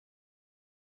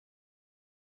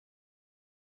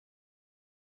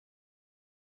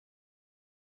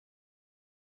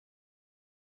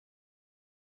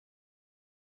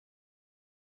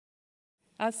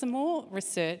Some more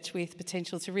research with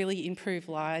potential to really improve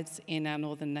lives in our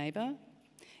northern neighbour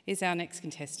is our next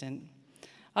contestant.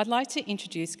 I'd like to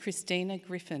introduce Christina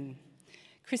Griffin.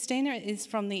 Christina is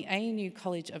from the ANU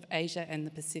College of Asia and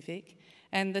the Pacific,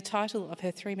 and the title of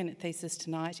her 3-minute thesis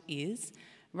tonight is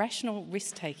Rational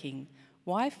Risk-Taking: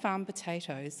 Why Farm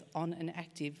Potatoes on an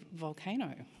Active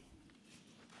Volcano?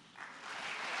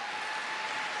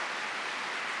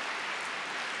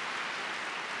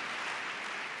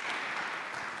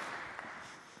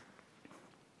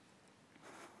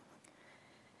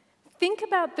 Think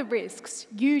about the risks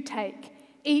you take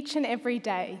each and every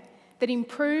day that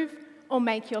improve or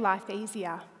make your life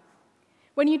easier.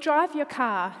 When you drive your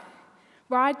car,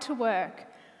 ride to work,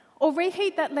 or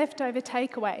reheat that leftover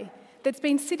takeaway that's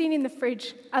been sitting in the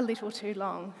fridge a little too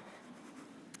long.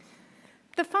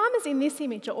 The farmers in this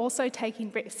image are also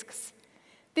taking risks.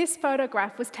 This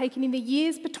photograph was taken in the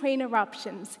years between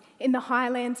eruptions in the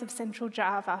highlands of central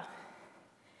Java.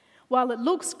 While it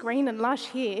looks green and lush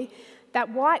here, that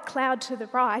white cloud to the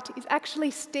right is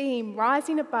actually steam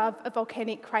rising above a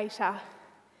volcanic crater.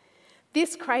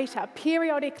 This crater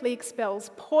periodically expels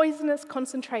poisonous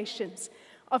concentrations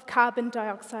of carbon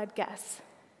dioxide gas.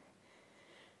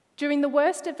 During the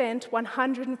worst event,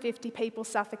 150 people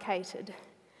suffocated.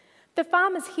 The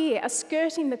farmers here are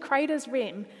skirting the crater's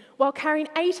rim while carrying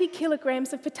 80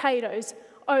 kilograms of potatoes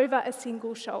over a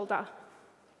single shoulder.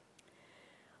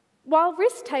 While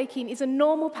risk-taking is a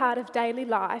normal part of daily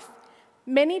life,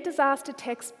 many disaster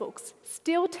textbooks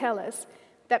still tell us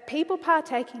that people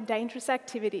partake in dangerous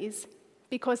activities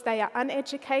because they are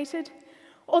uneducated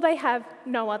or they have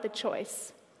no other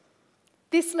choice.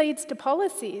 This leads to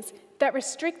policies that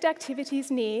restrict activities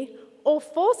near or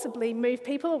forcibly move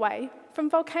people away from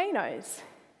volcanoes,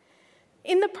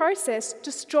 in the process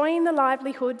destroying the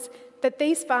livelihoods that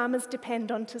these farmers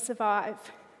depend on to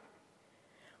survive.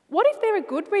 What if there are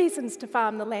good reasons to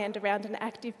farm the land around an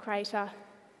active crater?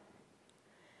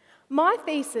 My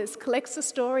thesis collects the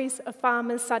stories of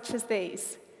farmers such as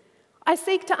these. I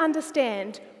seek to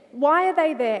understand why are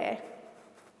they there,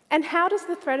 and how does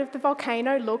the threat of the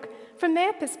volcano look from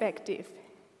their perspective?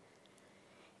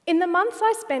 In the months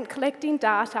I spent collecting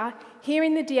data here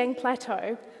in the Dieng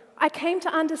Plateau, I came to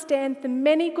understand the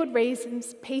many good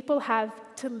reasons people have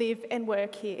to live and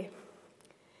work here.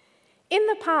 In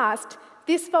the past,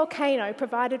 this volcano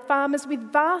provided farmers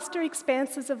with vaster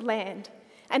expanses of land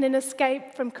and an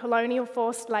escape from colonial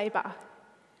forced labour.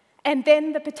 And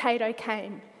then the potato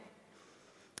came.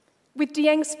 With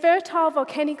Dieng's fertile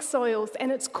volcanic soils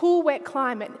and its cool, wet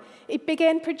climate, it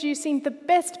began producing the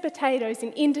best potatoes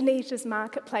in Indonesia's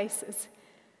marketplaces.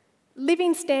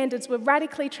 Living standards were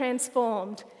radically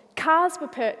transformed, cars were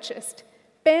purchased,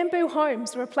 bamboo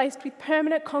homes were replaced with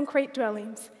permanent concrete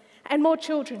dwellings, and more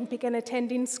children began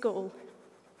attending school.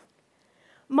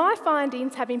 My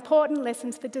findings have important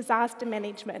lessons for disaster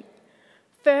management.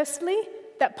 Firstly,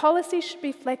 that policy should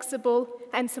be flexible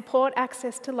and support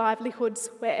access to livelihoods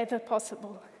wherever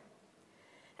possible.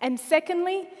 And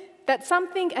secondly, that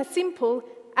something as simple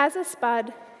as a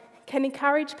spud can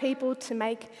encourage people to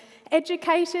make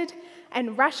educated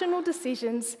and rational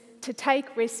decisions to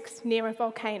take risks near a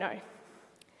volcano.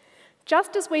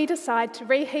 Just as we decide to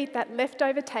reheat that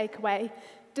leftover takeaway,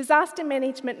 disaster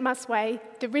management must weigh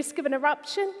the risk of an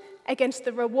eruption against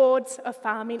the rewards of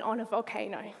farming on a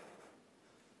volcano.